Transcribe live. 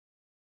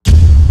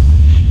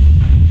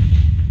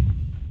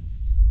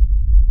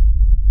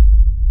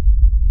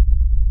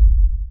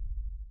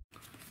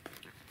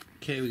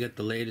Okay, we got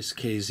the latest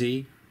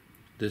KZ.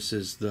 This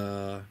is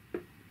the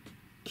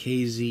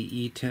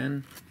KZ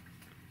E10.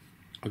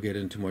 I'll get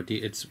into more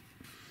detail. It's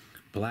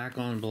black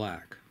on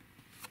black.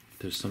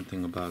 There's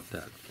something about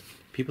that.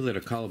 People that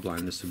are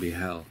colorblind, this would be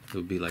hell. It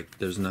would be like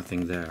there's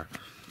nothing there.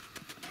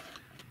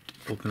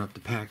 Open up the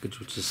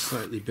package, which is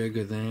slightly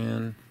bigger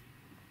than.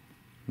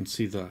 You can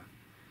see the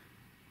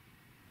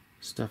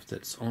stuff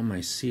that's on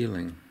my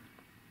ceiling.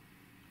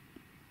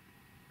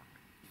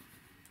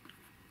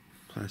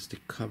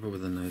 Plastic cover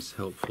with a nice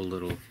helpful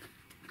little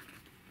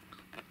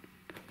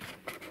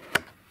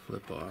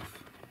flip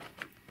off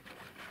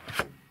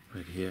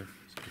right here.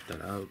 Let's get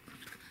that out.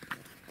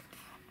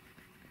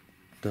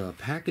 The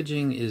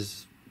packaging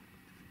is,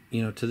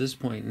 you know, to this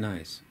point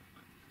nice.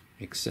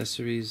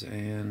 Accessories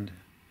and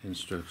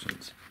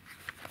instructions.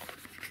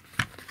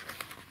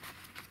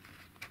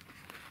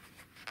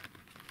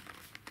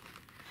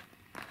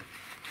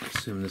 I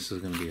assume this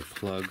is going to be a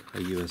plug, a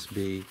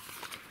USB,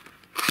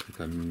 like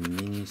a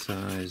mini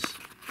size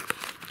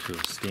to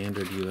a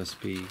standard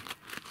USB,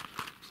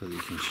 so that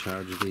you can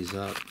charge these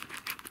up.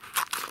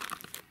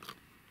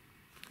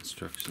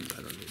 Instructions,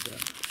 I don't need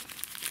that.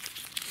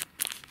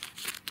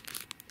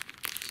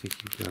 See,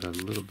 you've got a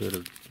little bit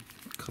of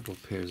a couple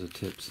pairs of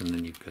tips, and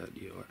then you've got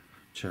your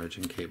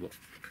charging cable,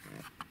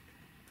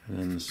 and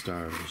then the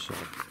star of the show.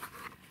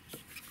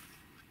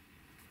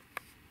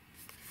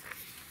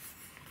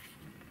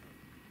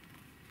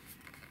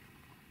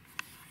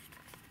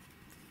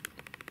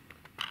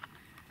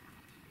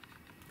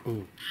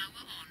 Ooh.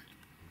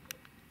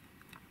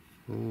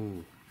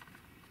 Ooh.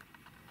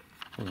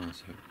 Hold on a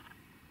second.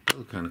 That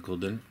looked kind of cool,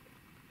 didn't it?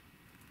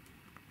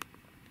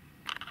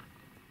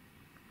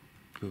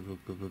 Boom, boom,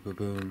 boom, boom, boom,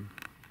 boom.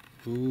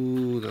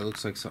 Ooh, that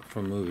looks like something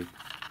from a movie.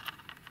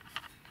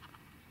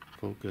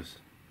 Focus.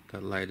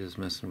 That light is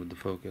messing with the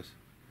focus.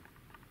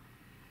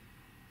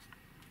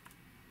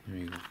 There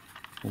you go.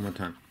 One more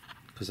time.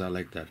 Because I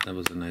like that. That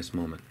was a nice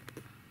moment.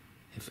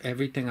 If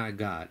everything I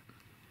got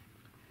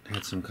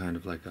had some kind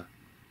of like a...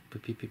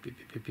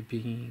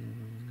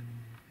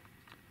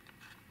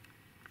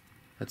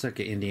 That's like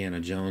an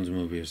Indiana Jones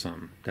movie or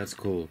something. That's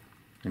cool.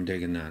 I'm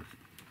digging that.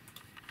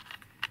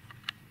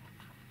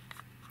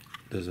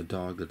 There's a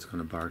dog that's going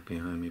to bark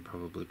behind me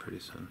probably pretty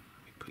soon.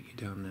 Let me put you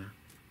down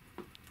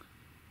there.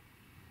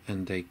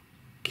 And they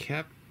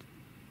kept...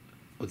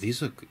 Oh,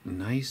 these look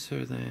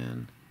nicer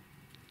than...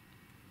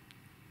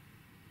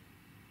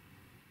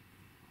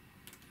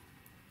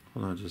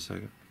 Hold on just a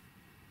second.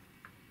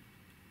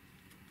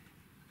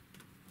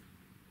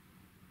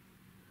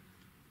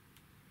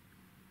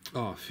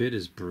 Oh, fit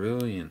is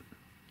brilliant.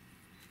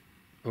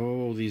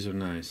 Oh, these are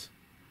nice.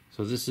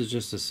 So this is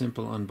just a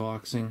simple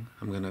unboxing.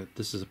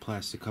 This is a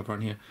plastic cover on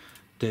here.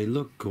 They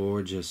look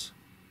gorgeous.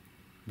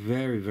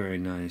 Very, very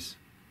nice.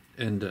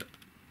 And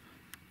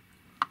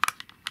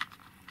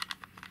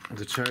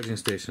the charging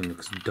station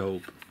looks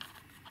dope.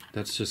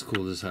 That's just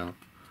cool as hell.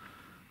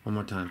 One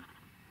more time.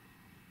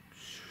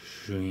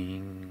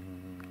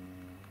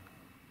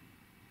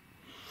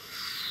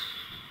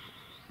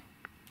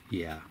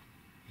 Yeah.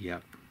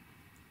 Yep.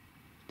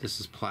 This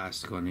is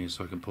plastic on here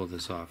so I can pull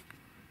this off.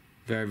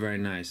 Very, very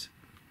nice.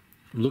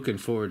 Looking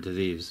forward to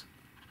these.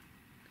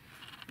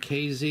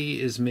 KZ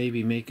is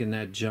maybe making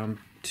that jump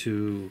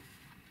to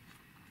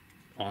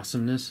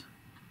awesomeness.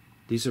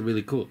 These are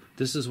really cool.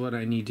 This is what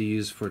I need to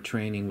use for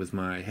training with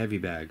my heavy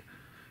bag,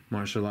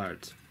 martial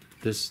arts.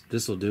 This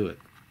will do it.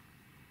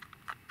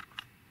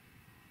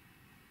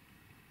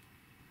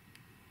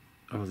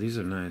 Oh, these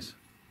are nice.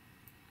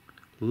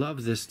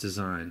 Love this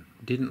design.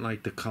 Didn't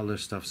like the color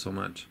stuff so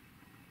much.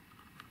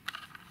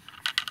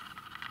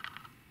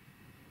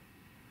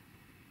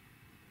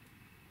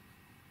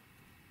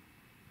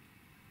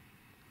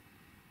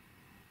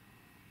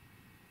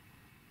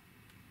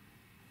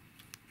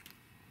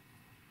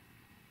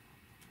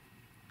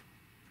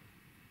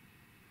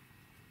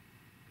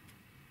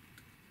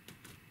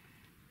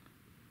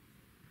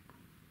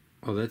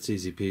 Oh, that's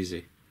easy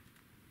peasy.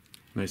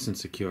 Nice and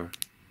secure.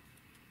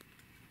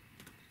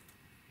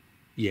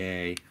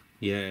 Yay.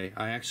 Yay.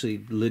 I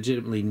actually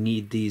legitimately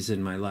need these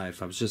in my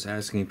life. I was just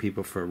asking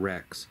people for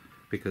Rex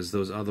because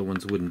those other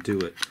ones wouldn't do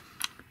it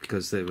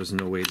because there was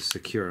no way to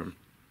secure them.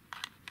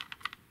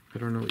 I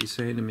don't know what you're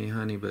saying to me,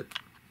 honey, but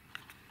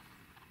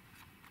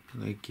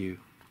thank you.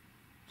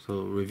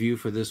 So review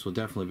for this will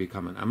definitely be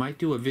coming. I might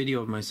do a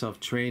video of myself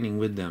training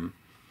with them.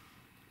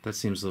 That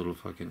seems a little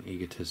fucking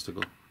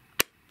egotistical.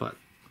 But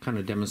kind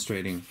of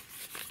demonstrating,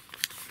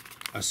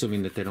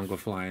 assuming that they don't go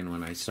flying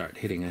when I start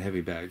hitting a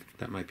heavy bag,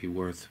 that might be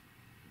worth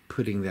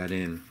putting that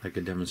in, like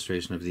a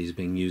demonstration of these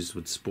being used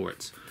with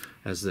sports,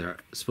 as they're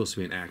supposed to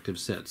be an active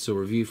set. So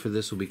review for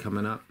this will be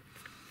coming up.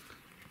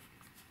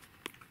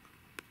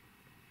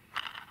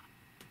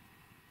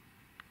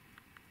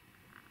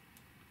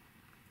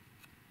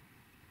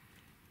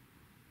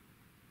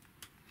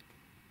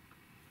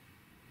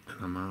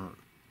 And I'm out.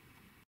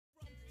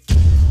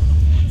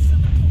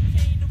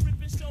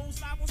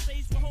 Live on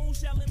stage with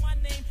hoes yelling my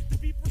name. To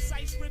be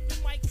precise, ripping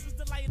mics.